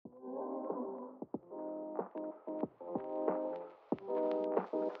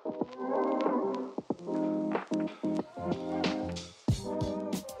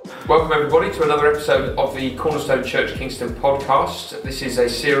Welcome everybody to another episode of the Cornerstone Church Kingston podcast. This is a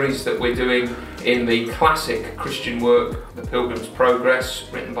series that we're doing in the classic Christian work, The Pilgrim's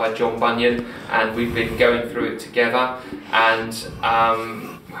Progress, written by John Bunyan, and we've been going through it together, and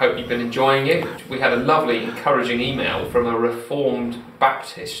hope you've been enjoying it. We had a lovely, encouraging email from a Reformed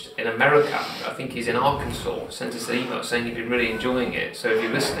Baptist in America. I think he's in Arkansas. Sent us an email saying he'd been really enjoying it. So if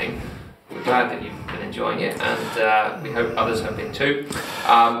you're listening, we're glad that you've been enjoying it, and we hope others have been too.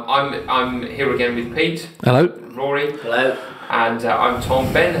 I'm here again with Pete. Hello. Rory. Hello. And I'm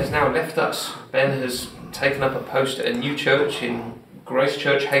Tom. Ben has now left us. Ben has taken up a post at a new church in Grace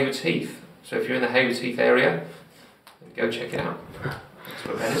Church, Haywards Heath. So if you're in the Haywards Heath area, go check it out. That's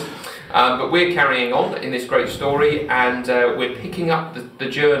where Ben is. But we're carrying on in this great story, and we're picking up the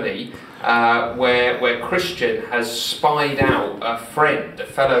journey where Christian has spied out a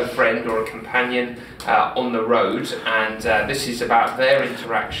fellow friend or a companion on the road, and this is about their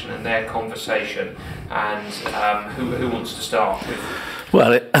interaction and their conversation. And who wants to start with?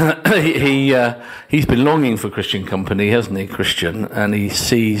 Well, he's been longing for Christian company, hasn't he, Christian? And he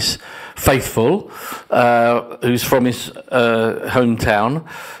sees Faithful, who's from his hometown,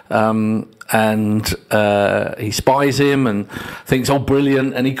 and he spies him and thinks, oh,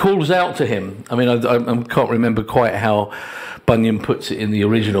 brilliant, and he calls out to him. I mean, I can't remember quite how Bunyan puts it in the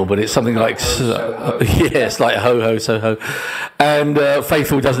original, but it's something like, yes, like ho ho so ho, and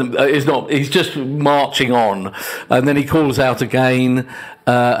Faithful he's just marching on, and then he calls out again,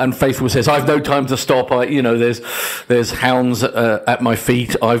 and Faithful says, I've no time to stop. There's hounds at my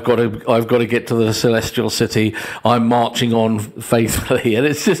feet. I've got to get to the celestial city. I'm marching on faithfully, and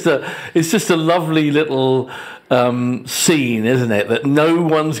it's just a lovely little scene, isn't it? That no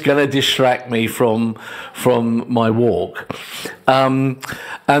one's going to distract me from my walk. And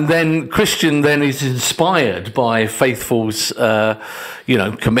then Christian is inspired by Faithful's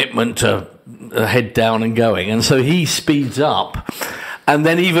commitment to head down and going, and so he speeds up. And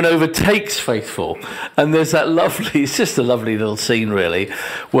then even overtakes Faithful. And there's that it's just a lovely little scene, really,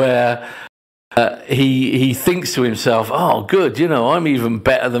 where he thinks to himself, oh, good, I'm even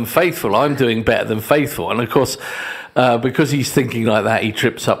better than Faithful. I'm doing better than Faithful. And, of course, because he's thinking like that, he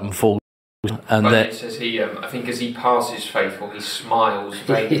trips up and falls. And then it says I think as he passes Faithful, he smiles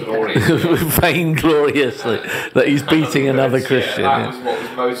vaingloriously that he's beating another Christian. That was what was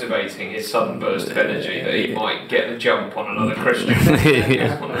motivating his sudden burst of energy, that he might get the jump on another Christian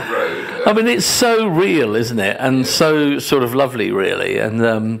on the road. I mean, it's so real, isn't it? And so sort of lovely, really.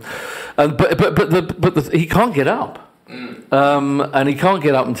 And but he can't get up, and he can't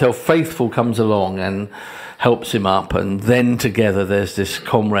get up until Faithful comes along and helps him up, and then together there's this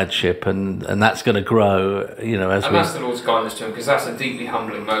comradeship, and that's going to grow, that's the Lord's kindness to him, because that's a deeply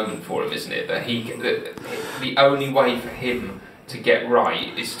humbling moment for him, isn't it? That the only way for him to get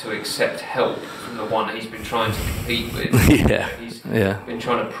right is to accept help from the one that he's been trying to compete with. He's been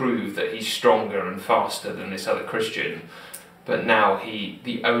trying to prove that he's stronger and faster than this other Christian, but now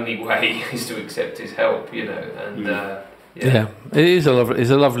the only way is to accept his help, and. Yeah, it is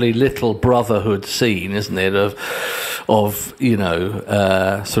a lovely little brotherhood scene, isn't it? Of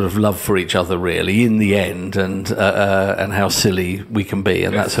sort of love for each other, really, in the end, and how silly we can be,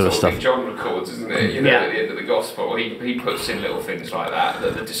 and that sort of stuff. John records, isn't it? At the end of the gospel, he puts in little things like that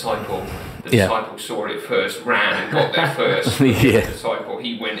the disciple saw it first, ran and got there first. The disciple,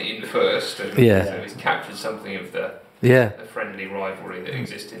 he went in first, and so he's captured something of the friendly rivalry that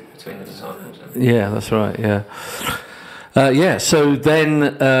existed between the disciples. Yeah, that's right. Yeah. So then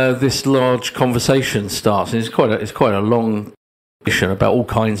this large conversation starts, and it's quite a long conversation about all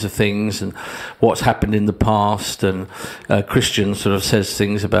kinds of things and what's happened in the past, and Christian sort of says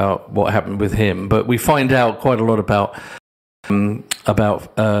things about what happened with him, but we find out quite a lot about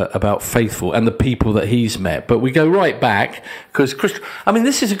Faithful and the people that he's met. But we go right back, because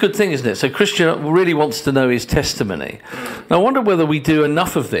this is a good thing, isn't it? So Christian really wants to know his testimony. Now, I wonder whether we do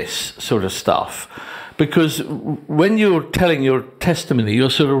enough of this sort of stuff. Because when you're telling your testimony, you're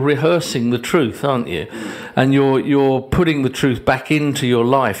sort of rehearsing the truth, aren't you? And you're putting the truth back into your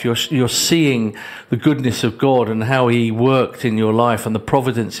life. You're seeing the goodness of God and how He worked in your life, and the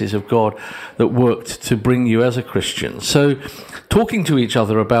providences of God that worked to bring you as a Christian. So, talking to each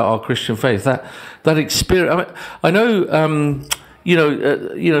other about our Christian faith, that experience. I know.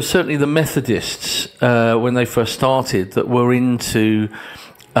 Certainly the Methodists, when they first started, that were into.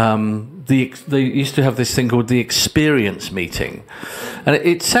 They used to have this thing called the experience meeting, and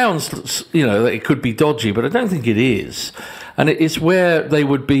it sounds, that it could be dodgy, but I don't think it is. And it's where they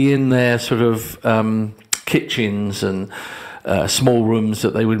would be in their sort of kitchens and small rooms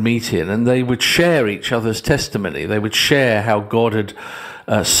that they would meet in, and they would share each other's testimony. They would share how God had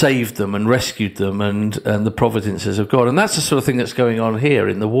saved them and rescued them, and the providences of God. And that's the sort of thing that's going on here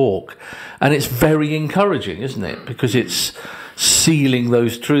in the walk. And it's very encouraging, isn't it? Because it's sealing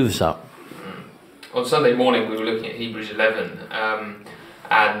those truths up. On Sunday morning, we were looking at Hebrews 11,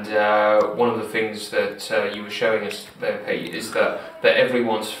 and one of the things that you were showing us there, Pete, is that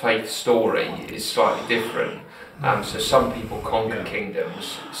everyone's faith story is slightly different. So some people conquer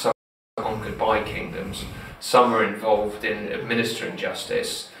kingdoms, some are conquered by kingdoms, some are involved in administering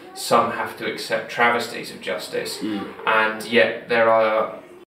justice, some have to accept travesties of justice, and yet there are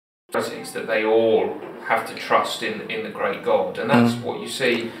realities that they all have to trust in the great God. And that's what you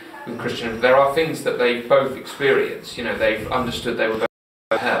see with Christians. There are things that they've both experienced. You know, they've understood they were going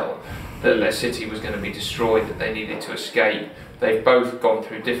to hell, that their city was going to be destroyed, that they needed to escape. They've both gone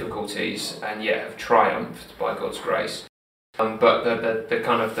through difficulties and yet have triumphed by God's grace. But the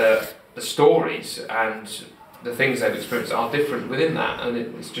kind of the stories and the things they've experienced are different within that, and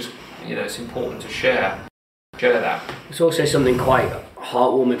it's just, you know, it's important to share that. It's also something quite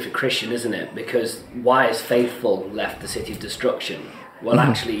heartwarming for Christian, isn't it? Because why has Faithful left the city of destruction? Well,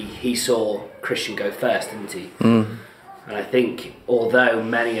 actually, he saw Christian go first, didn't he? And I think, although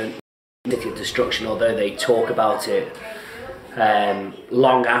many in the city of destruction, although they talk about it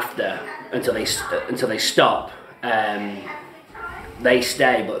long after, until they stop, they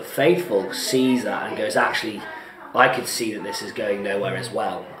stay. But Faithful sees that and goes, actually, I could see that this is going nowhere as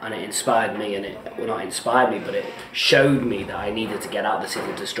well, and it inspired me, and not inspired me, but it showed me that I needed to get out of the city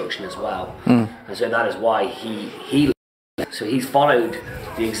of destruction as well. And so that is why he so he's followed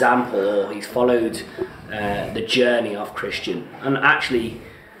the example, or he's followed the journey of Christian, and actually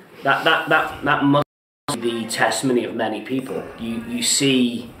that must be the testimony of many people. You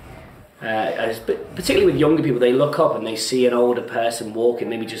see, particularly with younger people, they look up and they see an older person walking,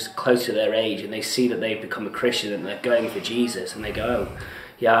 maybe just close to their age, and they see that they've become a Christian and they're going for Jesus, and they go, oh,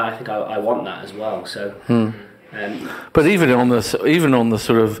 yeah, I think I want that as well. So, but even on the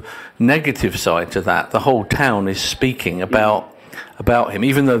sort of negative side to that, the whole town is speaking about him,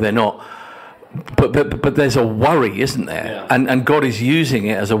 even though they're not. But there's a worry, isn't there? Yeah. And God is using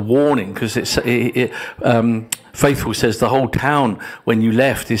it as a warning, because Faithful says the whole town, when you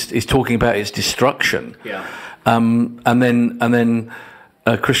left, is talking about its destruction. Yeah. And then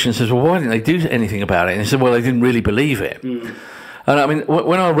Christian says, well, why didn't they do anything about it? And he said, well, they didn't really believe it. And I mean,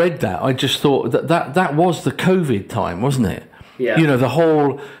 when I read that, I just thought that was the COVID time, wasn't it? Yeah. You know, the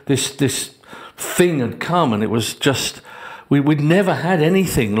whole this thing had come, and it was just we'd never had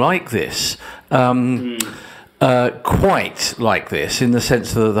anything like this. Quite like this, in the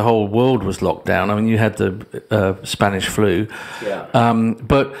sense that the whole world was locked down. I mean, you had the Spanish flu,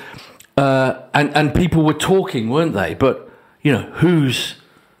 but people were talking, weren't they? But you know, who's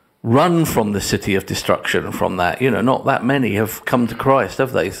run from the city of destruction from that? You know, not that many have come to Christ,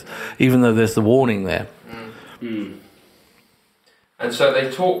 have they? Even though there's the warning there. And so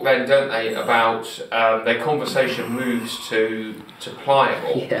they talk then, don't they, about their conversation moves to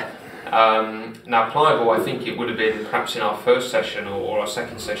Pliable. Yeah. Now, Pliable, I think it would have been perhaps in our first session or our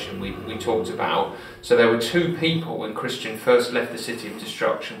second session we talked about. So there were two people when Christian first left the city of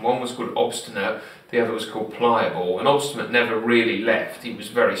destruction. One was called Obstinate, the other was called Pliable. And Obstinate never really left. He was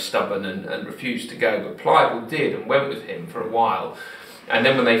very stubborn and refused to go. But Pliable did and went with him for a while. And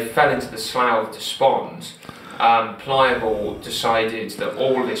then when they fell into the slough of despond, Pliable decided that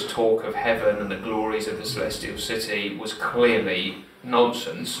all this talk of heaven and the glories of the celestial city was clearly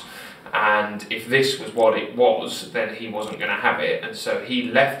nonsense. And if this was what it was, then he wasn't going to have it. And so he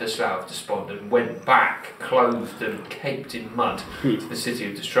left the Slough of Despond and went back, clothed and caked in mud, to the city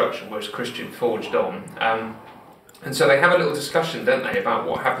of destruction, whereas Christian forged on. And so they have a little discussion, don't they, about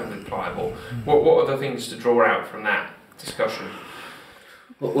what happened with Pliable. What are the things to draw out from that discussion?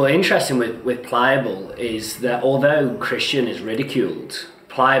 Well, interesting with Pliable is that although Christian is ridiculed,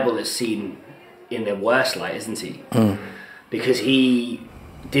 Pliable is seen in the worst light, isn't he? Because he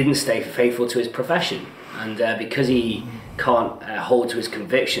didn't stay faithful to his profession, and because he can't hold to his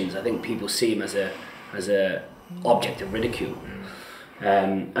convictions, I think people see him as a object of ridicule.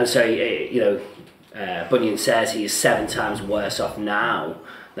 And so, Bunyan says he is 7 times worse off now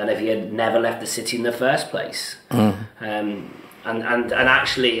than if he had never left the city in the first place. And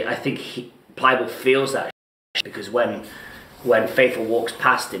actually, I think Pliable feels that, because when Faithful walks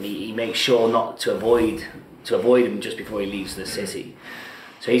past him, he makes sure not to avoid him just before he leaves the city.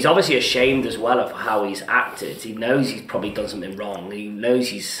 So he's obviously ashamed as well of how he's acted. He knows he's probably done something wrong. He knows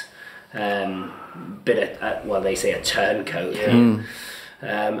he's been they say a turncoat.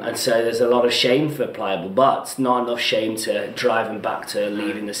 And so there's a lot of shame for Pliable, but not enough shame to drive him back to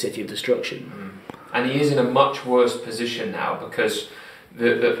leaving the city of destruction. And he is in a much worse position now, because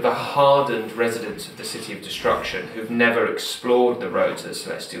the hardened residents of the city of destruction, who've never explored the road to the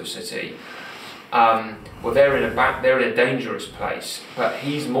celestial city, well, they're in a dangerous place. But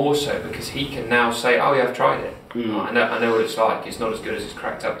he's more so, because he can now say, "Oh yeah, I've tried it. I know what it's like. It's not as good as it's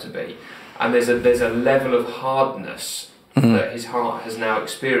cracked up to be." And there's a level of hardness that his heart has now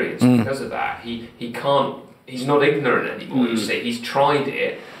experienced because of that. He's not ignorant anymore. You see, he's tried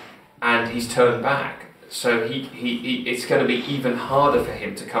it and he's turned back. So it's going to be even harder for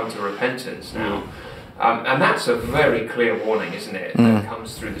him to come to repentance now. And that's a very clear warning, isn't it? That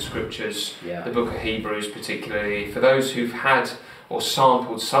comes through the scriptures, the book of Hebrews particularly, for those who've had or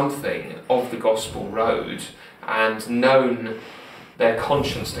sampled something of the gospel road and known their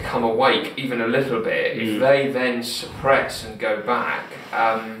conscience to come awake even a little bit. If they then suppress and go back,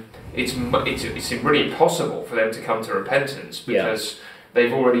 it's really impossible for them to come to repentance, because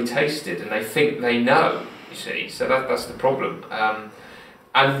they've already tasted and they think they know, you see. So that's the problem.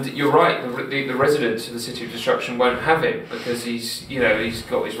 And you're right, the residents of the city of destruction won't have him, because he's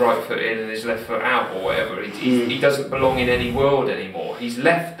got his right foot in and his left foot out, or whatever. He doesn't belong in any world anymore. He's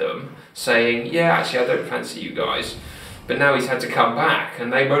left them saying, "Yeah, actually, I don't fancy you guys." But now he's had to come back,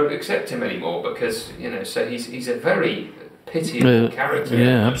 and they won't accept him anymore, because so he's a very pitiable character.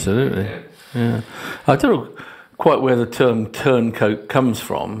 Yeah, absolutely. Yeah. I don't know quite where the term turncoat comes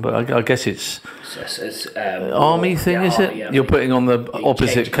from, but I guess it's army thing, is it? You're putting on the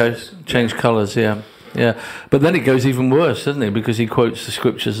opposite coat, change colours, yeah. But then it goes even worse, doesn't it? Because he quotes the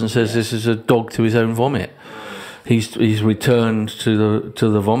scriptures and says this is a dog to his own vomit. He's returned to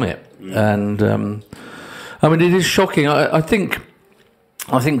the vomit, and I mean, it is shocking. I think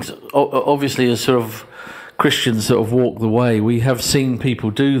obviously, as sort of Christians that have walked the way, we have seen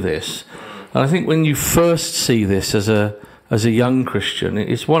people do this. And I think when you first see this as a young Christian,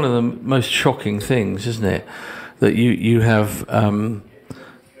 it's one of the most shocking things, isn't it? That you have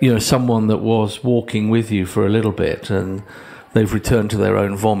someone that was walking with you for a little bit, and they've returned to their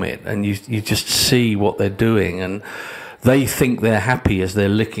own vomit, and you just see what they're doing, and they think they're happy as they're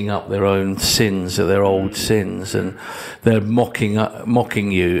licking up their own sins, their old sins, and they're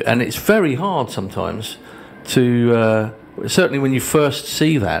mocking you. And it's very hard sometimes to, certainly when you first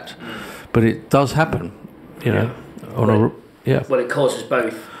see that, but it does happen, Well, it causes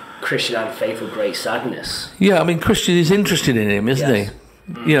both Christian and faithful great sadness. Yeah, I mean, Christian is interested in him, isn't he?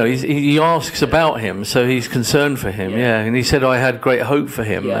 He asks about him, so he's concerned for him, and he said, "I had great hope for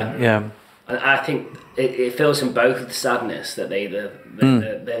him." And I think it fills them both with sadness that they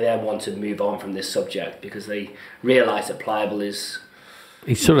then want to move on from this subject, because they realise that Pliable is...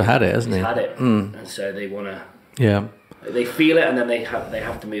 He's sort of had it, hasn't he? He's had it, and so they want to... They feel it, and then they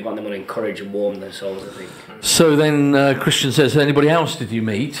have to move on. They want to encourage and warm their souls, I think. So then Christian says, "Anybody else did you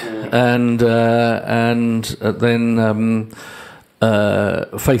meet?" And then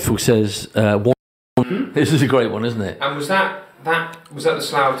Faithful says, "This is a great one, isn't it?" And was that the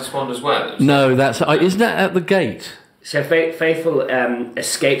Slough of Despond as well? No, isn't that at the gate? So Faithful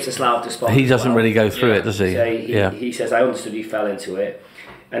escapes the Slough of Despond. He doesn't really go through it, does he? So he says, "I understood you fell into it,"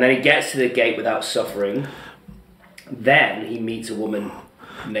 and then he gets to the gate without suffering. Then he meets a woman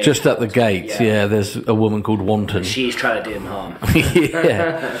named just at the gate. Yeah, there's a woman called Wanton. And she's trying to do him harm.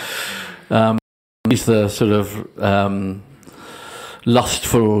 He's the sort of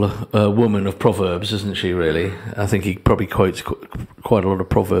lustful woman of Proverbs, isn't she, really? I think he probably quotes quite a lot of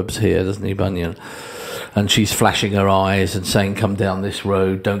Proverbs here, doesn't he, Bunyan? And she's flashing her eyes and saying, "Come down this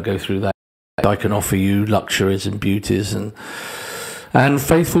road, don't go through that. I can offer you luxuries and beauties." And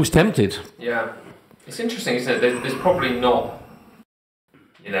Faithful's tempted. Yeah. It's interesting, isn't it? There's probably not,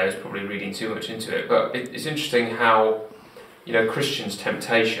 it's probably reading too much into it, but it's interesting how, Christians'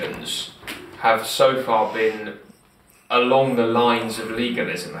 temptations have so far been along the lines of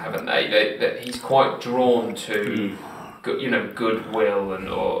legalism, haven't they? That he's quite drawn to, goodwill and,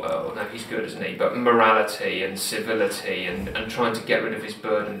 or no, he's good, isn't he? But morality and civility and trying to get rid of his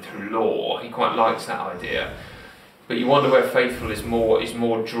burden through law. He quite likes that idea. But you wonder where Faithful is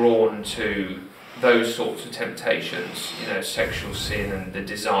more drawn to those sorts of temptations, sexual sin and the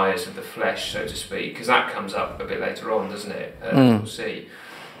desires of the flesh, so to speak, because that comes up a bit later on, doesn't it? We'll see.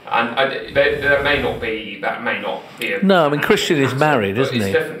 And that may not be a... No, I mean, Christian is married, isn't he?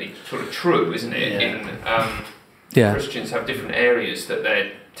 It's definitely sort of true, isn't it? Christians have different areas that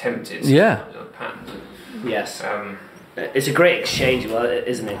they're tempted. Patterns. Yes. It's a great exchange,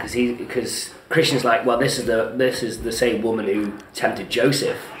 isn't it? Because Christian's like, well, this is the same woman who tempted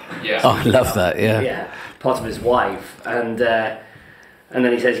Joseph. Yeah. Oh, I love that. Yeah. Potiphar's wife, and And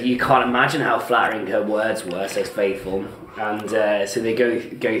then he says, you can't imagine how flattering her words were, says Faithful. And so they go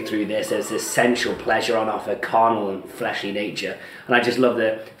through this. There's this sensual pleasure on offer, carnal and fleshly nature. And I just love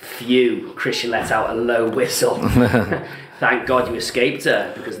the few. Christian lets out a low whistle. Thank God you escaped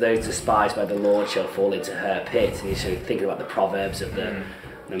her, because those despised by the Lord shall fall into her pit. And he's thinking about the proverbs of the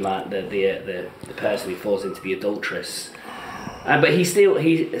person who falls into the adulteress. But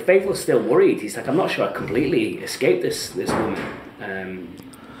Faithful's still worried. He's like, I'm not sure I completely escaped this woman.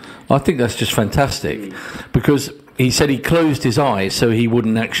 I think that's just fantastic, because he said he closed his eyes so he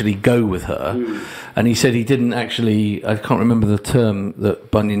wouldn't actually go with her, and he said he didn't actually, I can't remember the term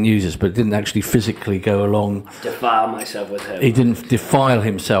that Bunyan uses, but didn't actually physically go along, defile myself with her. He didn't defile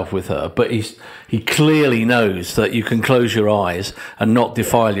himself with her, but he clearly knows that you can close your eyes and not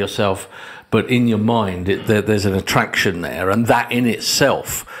defile yourself, but in your mind there's an attraction there, and that in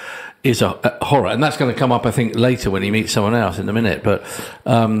itself is a horror. And that's going to come up, I think, later when he meets someone else in a minute. But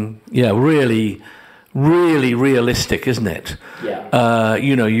really, really realistic, isn't it? Yeah.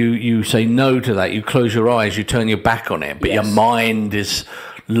 You say no to that. You close your eyes. You turn your back on it. But your mind is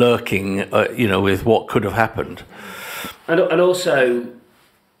lurking, with what could have happened. And also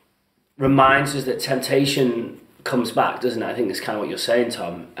reminds us that temptation comes back, doesn't it? I think that's kind of what you're saying,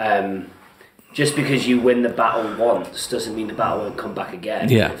 Tom. Just because you win the battle once doesn't mean the battle won't come back again.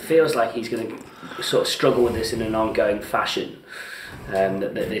 Yeah. It feels like he's going to sort of struggle with this in an ongoing fashion.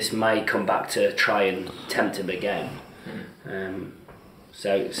 That this may come back to try and tempt him again.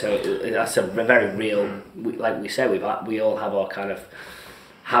 So that's a very real. Like we said, we all have our kind of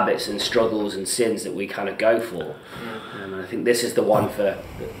habits and struggles and sins that we kind of go for. And I think this is the one for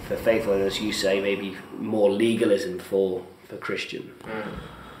Faithful, and as you say, maybe more legalism for Christian.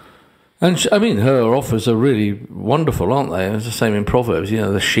 And her offers are really wonderful, aren't they? It's the same in Proverbs.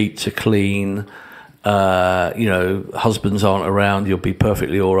 The sheets are clean. Husbands aren't around. You'll be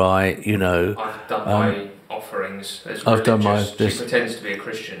perfectly all right. I've done my offerings. I've done my. She pretends to be a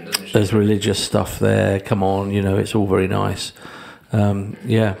Christian, doesn't she? There's religious stuff there. Come on, it's all very nice.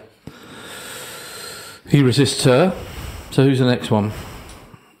 He resists her. So who's the next one?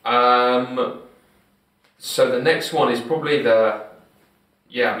 So the next one is probably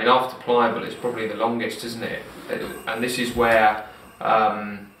after Pliable, it's probably the longest, isn't it? And this is where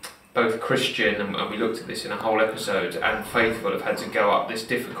both Christian, and we looked at this in a whole episode, and Faithful have had to go up this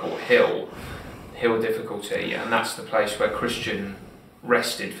difficult hill difficulty, and that's the place where Christian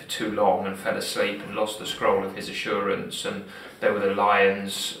rested for too long and fell asleep and lost the scroll of his assurance, and there were the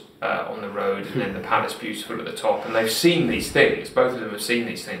lions on the road, and then the palace beautiful at the top, and they've seen these things, both of them have seen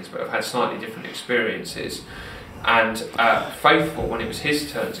these things, but have had slightly different experiences. And Faithful, when it was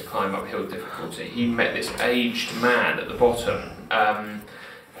his turn to climb uphill difficulty, he met this aged man at the bottom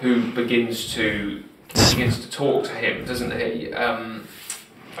who begins to talk to him, doesn't he?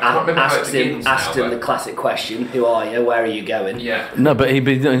 Asks him the classic question: "Who are you? Where are you going?" Yeah. No, but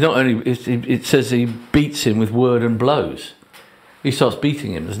not only it says he beats him with word and blows. He starts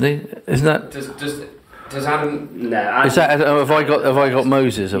beating him, doesn't he? Isn't that? Does Adam? No. Is that? Have I got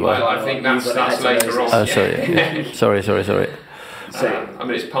Moses? Well, I think that's later on. Oh, sorry. sorry.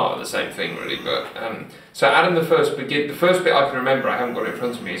 It's part of the same thing, really. But so Adam the first bit I can remember, I haven't got it in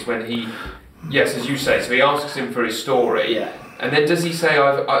front of me, is when he, yes, as you say, so he asks him for his story. Yeah. And then does he say,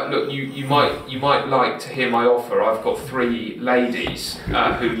 "Look, you might like to hear my offer. I've got 3 ladies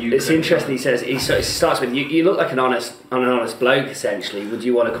who you." It's interesting. He starts with, "You look like an honest bloke. Essentially, would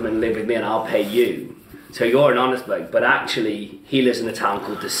you want to come and live with me, and I'll pay you?" So you're an honest bloke, but actually he lives in a town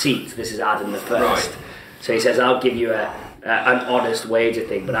called Deceit. This is Adam the first. Right. So he says, "I'll give you an honest wager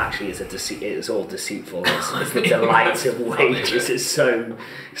thing," but actually it's a deceit. It's all deceitful. It's the delight of wages. It's so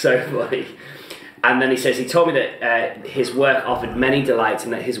funny. And then he says, "He told me that his work offered many delights,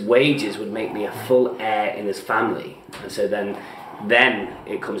 and that his wages would make me a full heir in his family." And so then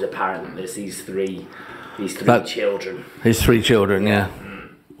it comes apparent that there's these three children. His 3 children, yeah.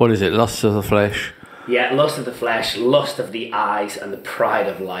 What is it? Lust of the flesh. Yeah, lust of the flesh, lust of the eyes, and the pride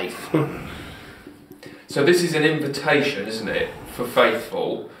of life. So this is an invitation, isn't it, for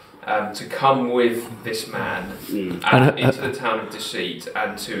Faithful to come with this man into the town of Deceit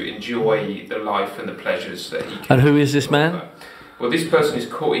and to enjoy the life and the pleasures that he can. And who is this man? Well, this person is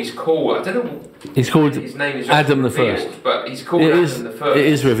called. He's called. I don't know. He's called. His name is Adam the revealed, First. But he's called Adam the First. It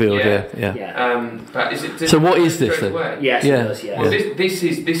is revealed. Yeah. But is it? So what is this then? Yes, yeah. It does, yeah. Well,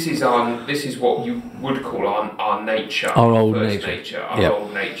 this is what you would call our nature, our old nature, our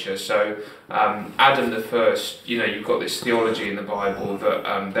old nature. So Adam the First. You've got this theology in the Bible that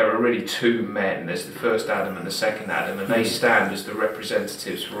there are really 2 men. There's the first Adam and the second Adam, and they stand as the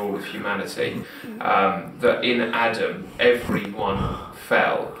representatives for all of humanity. That in Adam, everyone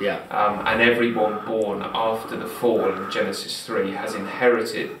fell. And everyone born after the fall in Genesis 3 has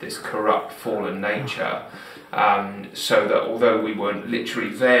inherited this corrupt, fallen nature. So that although we weren't literally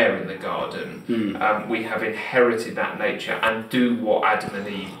there in the garden, we have inherited that nature and do what Adam and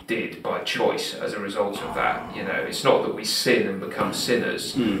Eve did by choice as a result of that. You know, it's not that we sin and become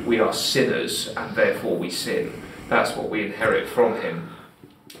sinners. We are sinners and therefore we sin. That's what we inherit from him.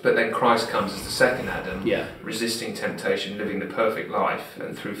 But then Christ comes as the second Adam, resisting temptation, living the perfect life,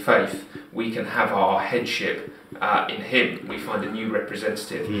 and through faith we can have our headship in him. We find a new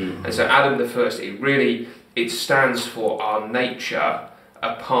representative. And so Adam the first, it stands for our nature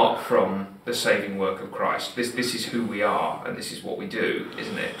apart from the saving work of Christ. This is who we are, and this is what we do,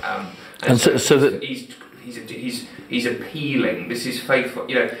 isn't it? And so that he's appealing. This is faithful.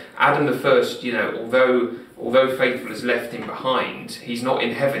 You know, Adam the first. You know, although faithful has left him behind, he's not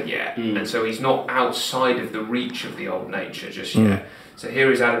in heaven yet, and so he's not outside of the reach of the old nature just yet. So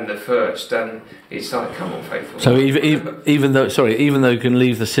here is Adam the first, and it's like, come on, faithful. So even though you can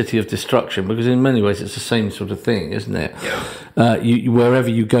leave the city of destruction, because in many ways it's the same sort of thing, isn't it? You wherever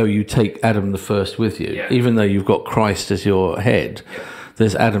you go, you take Adam the first with you. Even though you've got Christ as your head,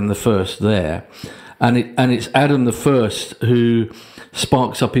 there's Adam the first there, and it's Adam the first who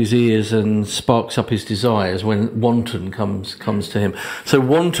sparks up his ears and sparks up his desires when wanton comes to him. So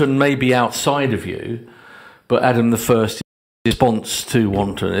wanton may be outside of you, but Adam the first response to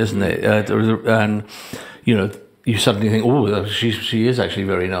wanton, isn't it? And you know, you suddenly think, oh, she is actually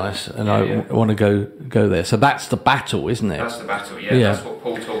very nice, and I want to go there. So that's the battle, isn't it? That's the battle. That's what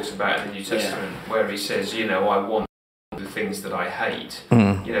Paul talks about in the New Testament, where he says, you know, I want the things that I hate.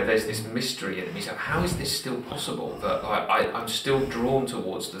 You know, there's this mystery in him. He's like, how is this still possible? That I'm still drawn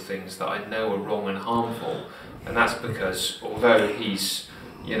towards the things that I know are wrong and harmful, and that's because although he's,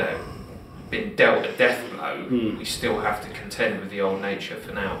 you know, been dealt a death blow, we still have to contend with the old nature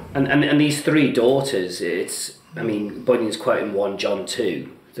for now. And these three daughters, Bunyan's quoting 1 John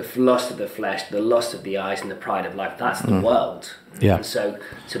 2, the lust of the flesh, the lust of the eyes, and the pride of life. That's the world. And so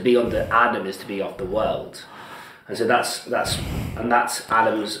to be under Adam is to be of the world. And so that's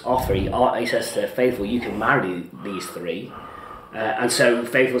Adam's offer. He says to Faithful, you can marry these three. And so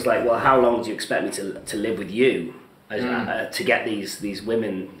Faithful's like, well, how long do you expect me to live with you to get these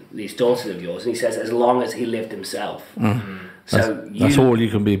women, these daughters of yours? And he says, as long as he lived himself. So that's all you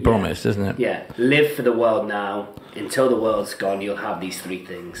can be promised, isn't it? Yeah, live for the world now. Until the world's gone, you'll have these three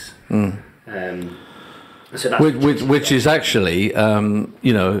things. So that's which is actually,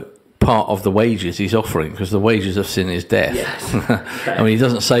 you know, part of the wages he's offering, because the wages of sin is death. I mean, he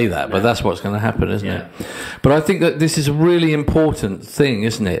doesn't say that, but that's what's going to happen, isn't it? But I think that this is a really important thing,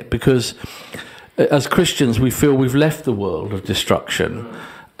 isn't it? Because as Christians, we feel we've left the world of destruction,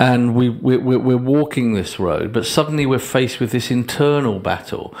 and we're walking this road, but suddenly we're faced with this internal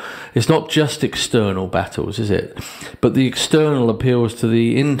battle. It's not just external battles, is it? But the external appeals to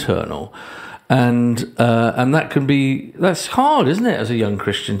the internal. And that's hard, isn't it, as a young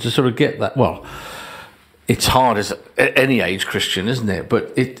Christian, to sort of get that. Well, it's hard as any age Christian, isn't it?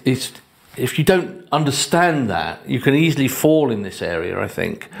 But it's if you don't understand that, you can easily fall in this area, I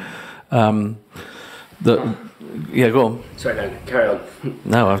think. Go on. Sorry, no, carry on.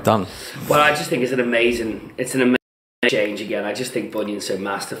 No, I've done. Well, I just think it's an amazing change again. I just think Bunyan's so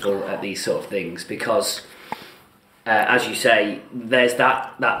masterful at these sort of things because. As you say, there's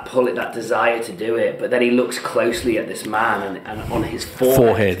that pull, that desire to do it, but then he looks closely at this man and on his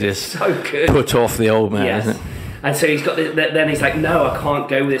forehead is so good. Put off the old man, isn't it? And so he's got this, then he's like, no, I can't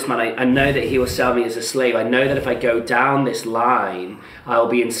go with this man. I know that he will sell me as a slave. I know that if I go down this line, I'll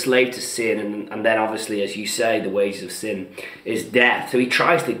be enslaved to sin, and then obviously, as you say, the wages of sin is death. So he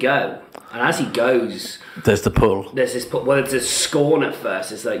tries to go, and as he goes, there's the pull. There's this pull. Well, there's this scorn at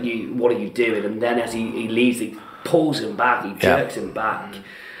first. It's like, what are you doing? And then as he leaves, he pulls him back, he jerks him back.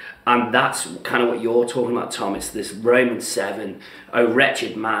 And that's kind of what you're talking about, Tom. It's this Romans 7, O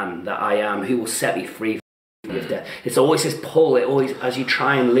wretched man that I am, who will set me free from death. It's always this pull, as you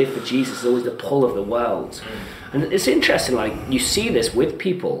try and live for Jesus, it's always the pull of the world. And it's interesting, like, you see this with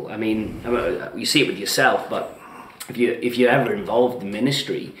people. I mean, you see it with yourself, but if you're ever involved in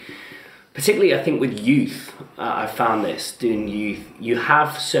ministry, particularly I think with youth, I've found this, doing youth, you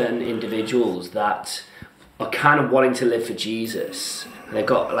have certain individuals that are kind of wanting to live for Jesus. And they've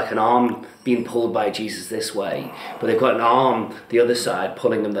got like an arm being pulled by Jesus this way, but they've got an arm the other side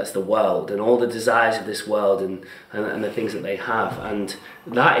pulling them, that's the world and all the desires of this world and the things that they have. And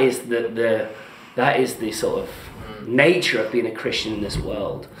that is the sort of nature of being a Christian in this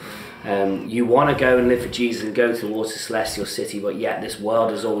world. You want to go and live for Jesus and go towards the celestial city, but yet this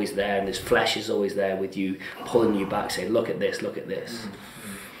world is always there and this flesh is always there with you, pulling you back, saying, look at this, look at this.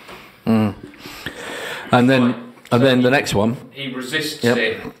 And then the next one. He resists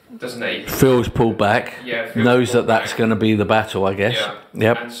it, doesn't he? Feels pulled back. Yeah, knows that that's going to be the battle, I guess. Yeah.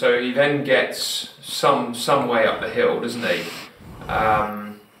 Yep. And so he then gets some way up the hill, doesn't he?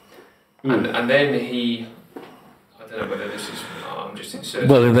 And then he, I don't know whether this is, I'm just inserting.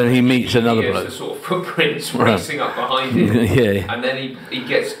 Well, then he meets another bloke. The sort of footprints racing up behind him. Yeah. And then he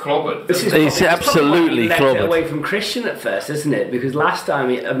gets clobbered. He's absolutely clobbered. clobbered. Away from Christian at first, isn't it? Because last time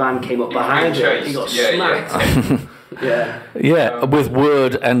a man came up behind him, he got smacked. Yeah, with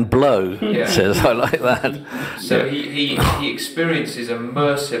word and blow, it says. I like that. So he experiences a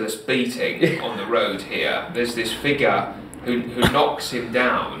merciless beating on the road here. There's this figure who knocks him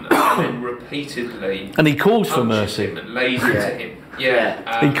down and then repeatedly... And he calls for mercy. Him and lays into him.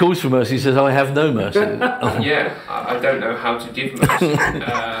 He calls for mercy. He says, I have no mercy. I don't know how to give mercy.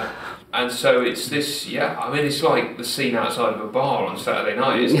 And so it's this, it's like the scene outside of a bar on Saturday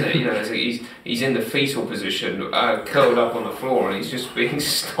night, isn't it? You know, he's in the fetal position, curled up on the floor, and he's just being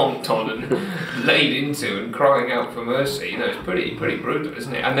stomped on and laid into and crying out for mercy. You know, it's pretty brutal,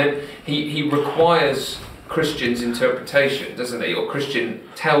 isn't it? And then he requires Christian's interpretation, doesn't he? Or Christian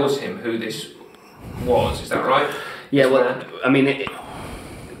tells him who this was. Is that right? Yeah. Well, I mean,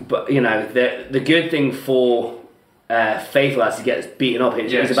 but you know, the good thing for faithful as he gets beaten up,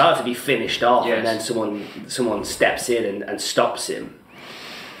 he's about to be finished off, and then someone steps in and stops him,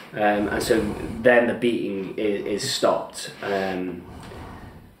 and so then the beating is stopped, and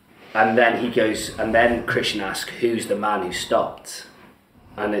then he goes, and then Christian asks, who's the man who stopped?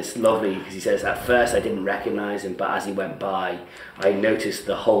 And it's lovely because he says, at first I didn't recognise him, but as he went by I noticed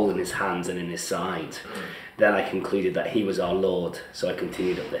the hole in his hands and in his side. Then I concluded that he was our Lord, so I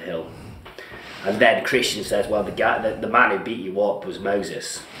continued up the hill. And then Christian says, well, the man who beat you up was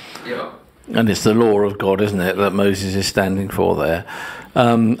Moses. Yeah. And it's the law of God, isn't it, that Moses is standing for there.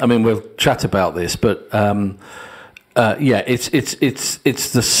 I mean, we'll chat about this, but it's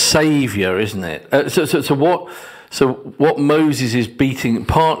the Saviour, isn't it? So what Moses is beating,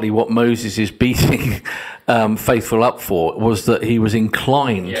 partly what Moses is beating faithful up for, was that he was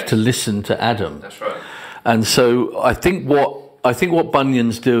inclined to listen to Adam. That's right. And so I think what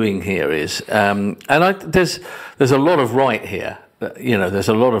Bunyan's doing here is, there's a lot of right here. You know, there's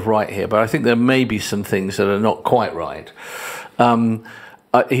a lot of right here, but I think there may be some things that are not quite right.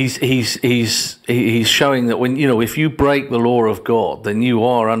 He's showing that when, you know, if you break the law of God, then you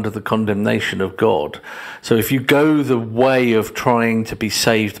are under the condemnation of God. So if you go the way of trying to be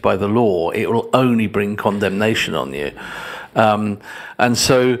saved by the law, it will only bring condemnation on you. And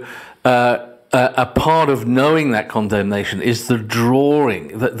so a part of knowing that condemnation is the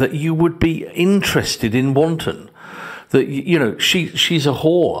drawing that you would be interested in wanton. That, you know, she's a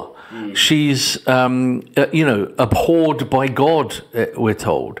whore. She's, abhorred by God, we're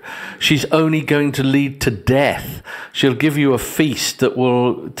told. She's only going to lead to death. She'll give you a feast that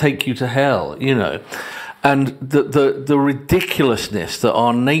will take you to hell, you know. And the ridiculousness that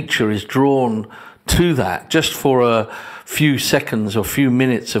our nature is drawn to that just for a few seconds or few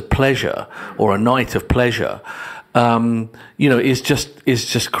minutes of pleasure or a night of pleasure, is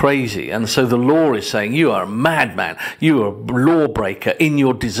just crazy. And so the law is saying you are a madman, you are a lawbreaker in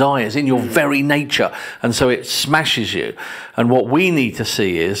your desires, in your very nature, and so it smashes you. And what we need to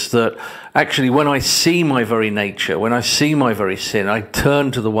see is that actually when I see my very nature, when I see my very sin, I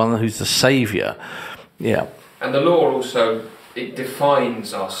turn to the one who's the Saviour. Yeah. And the law also, it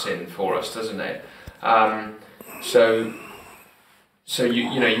defines our sin for us, doesn't it? So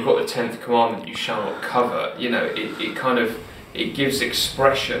you've got the 10th commandment, you shall not covet. You know, it gives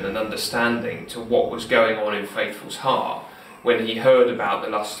expression and understanding to what was going on in Faithful's heart when he heard about the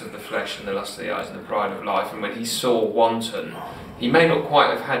lust of the flesh and the lust of the eyes and the pride of life, and when he saw wanton. He may not quite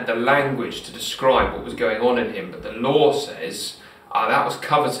have had the language to describe what was going on in him, but the law says, that was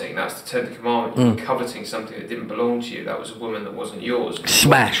coveting. That's the 10th commandment. You were coveting something that didn't belong to you. That was a woman that wasn't yours.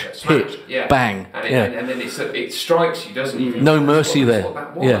 Smash, hit, bang. And then it strikes you, doesn't it? No mercy there. What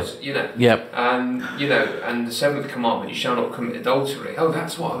that was, you know. Yep. And the 7th commandment, you shall not commit adultery. Oh,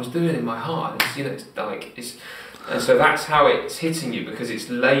 that's what I was doing in my heart. And so that's how it's hitting you, because it's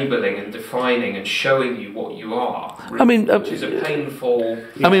labelling and defining and showing you what you are. Which is a painful...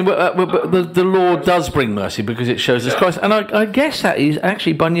 but the law does bring mercy because it shows us Christ. And I guess that is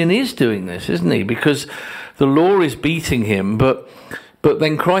actually Bunyan is doing this, isn't he? Because the law is beating him, but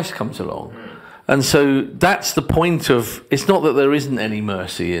then Christ comes along. And so that's the point of... It's not that there isn't any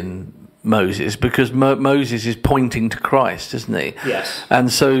mercy in Moses, because Moses is pointing to Christ, isn't he? Yes.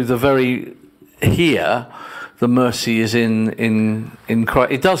 And so here, the mercy is in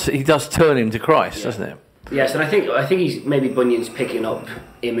Christ. He does turn him to Christ, doesn't it? Yes, and I think he's maybe Bunyan's picking up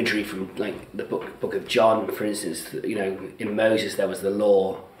imagery from like the book of John, for instance. You know, in Moses there was the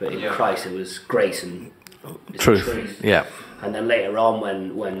law, but in Christ it was grace and truth. Yeah. And then later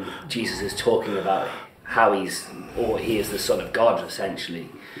on, when Jesus is talking about how he is the Son of God, essentially,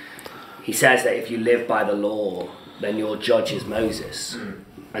 he says that if you live by the law, then your judge is Moses.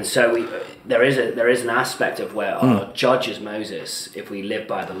 And so there is an aspect of where our judge is Moses if we live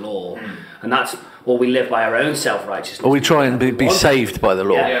by the law, and that's, or we live by our own self-righteousness. Or we try and be saved by the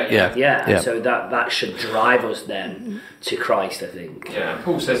law. Yeah. And so that should drive us then to Christ, I think. Yeah,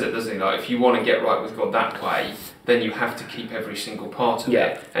 Paul says it, doesn't he? Like, if you want to get right with God that way, then you have to keep every single part of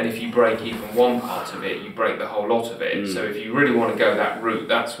it. And if you break even one part of it, you break the whole lot of it. So if you really want to go that route,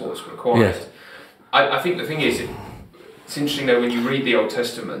 that's what's required. Yes. I think the thing is, it's interesting though when you read the Old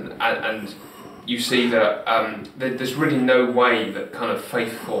Testament and you see that there's really no way that kind of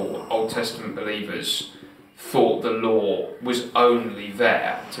faithful Old Testament believers thought the law was only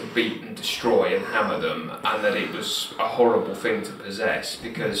there to beat and destroy and hammer them, and that it was a horrible thing to possess.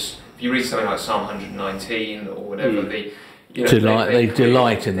 Because if you read something like Psalm 119 or whatever, they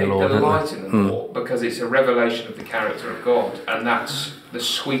delight in the law. They delight in the law because it's a revelation of the character of God, and that's the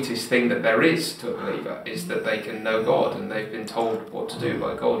sweetest thing that there is to a believer, is that they can know God and they've been told what to do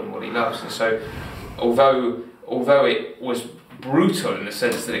by God and what He loves. And so, although it was brutal in the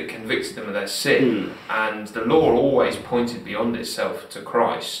sense that it convicted them of their sin, and the law always pointed beyond itself to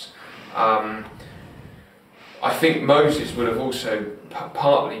Christ, I think Moses would have also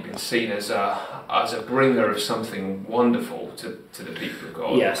partly been seen as a bringer of something wonderful to the people of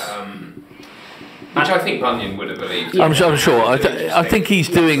God. Yes. Which I think Bunyan would have believed. I'm sure. I think he's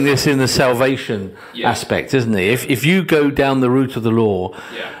doing this in the salvation aspect, isn't he? If you go down the route of the law,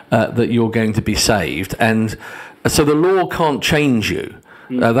 that you're going to be saved, and so the law can't change you.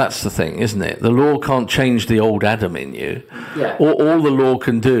 That's the thing, isn't it? The law can't change the old Adam in you. Yeah. All the law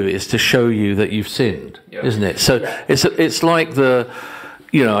can do is to show you that you've sinned, isn't it? So it's like the,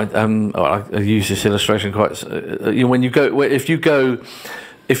 you know, I use this illustration quite. When you go,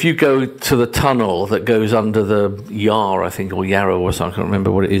 if you go to the tunnel that goes under the Yar, I think, or Yarrow or something, I can't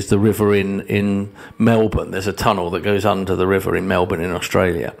remember what it is, the river in Melbourne. There's a tunnel that goes under the river in Melbourne in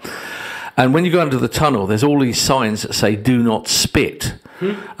Australia. And when you go under the tunnel, there's all these signs that say "Do not spit,"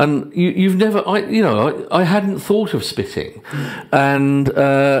 and you've never, I hadn't thought of spitting, and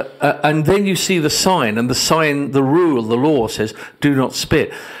then you see the sign, and the rule, the law says "Do not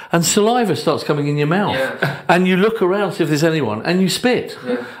spit," and saliva starts coming in your mouth, and you look around see if there's anyone, and you spit,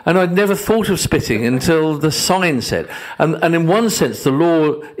 and I'd never thought of spitting until the sign said, and in one sense, the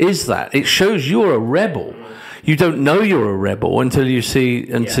law is that it shows you're a rebel. You don't know you're a rebel until you see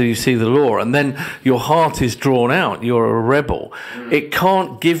the law, and then your heart is drawn out. You're a rebel. It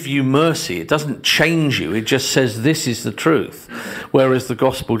can't give you mercy. It doesn't change you. It just says this is the truth, whereas the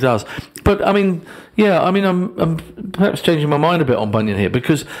gospel does. But I'm perhaps changing my mind a bit on Bunyan here,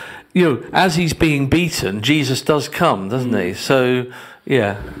 because as he's being beaten, Jesus does come, doesn't he? So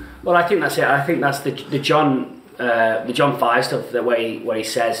Well, I think that's it. I think that's the John 5 stuff, where he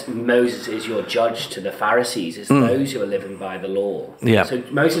says Moses is your judge to the Pharisees, is those who are living by the law. Yeah. So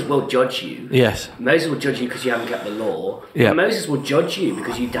Moses will judge you. Yes. Moses will judge you because you haven't kept the law. Yeah. And Moses will judge you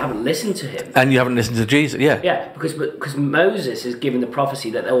because you haven't listened to him. And you haven't listened to Jesus. Yeah. Yeah, because Moses is given the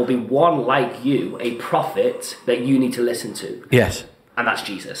prophecy that there will be one like you, a prophet that you need to listen to. Yes. And that's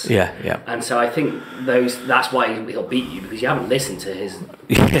Jesus. Yeah. And so I think that's why he'll beat you, because you haven't listened to his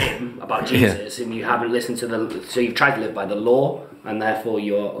about Jesus, and you haven't listened to so you've tried to live by the law, and therefore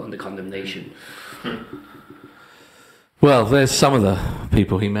you're under condemnation. Well, there's some of the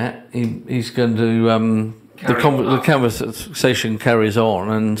people he met. He's going to the conversation carries on,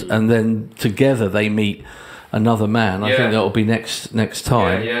 and then together they meet another man. I think that'll be next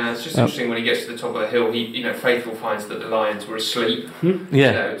time. Yeah. It's just interesting when he gets to the top of the hill. He, Faithful finds that the lions were asleep.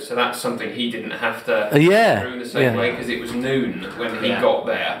 So that's something he didn't have to do in the same way, because it was noon when he got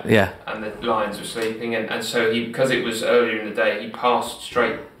there. Yeah. And the lions were sleeping, and so because it was earlier in the day, he passed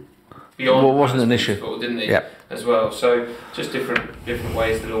straight beyond. Well, it wasn't an issue, didn't he? Yeah. As well. So just different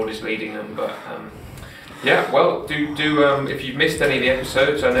ways the Lord is leading them, but. Well, do if you've missed any of the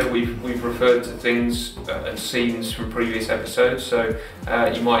episodes, I know we've referred to things and scenes from previous episodes, so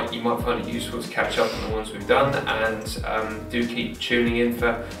you might find it useful to catch up on the ones we've done, and do keep tuning in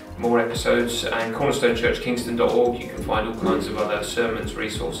for more episodes. And cornerstonechurchkingston.org, you can find all kinds of other sermons,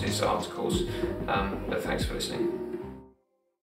 resources, articles. But thanks for listening.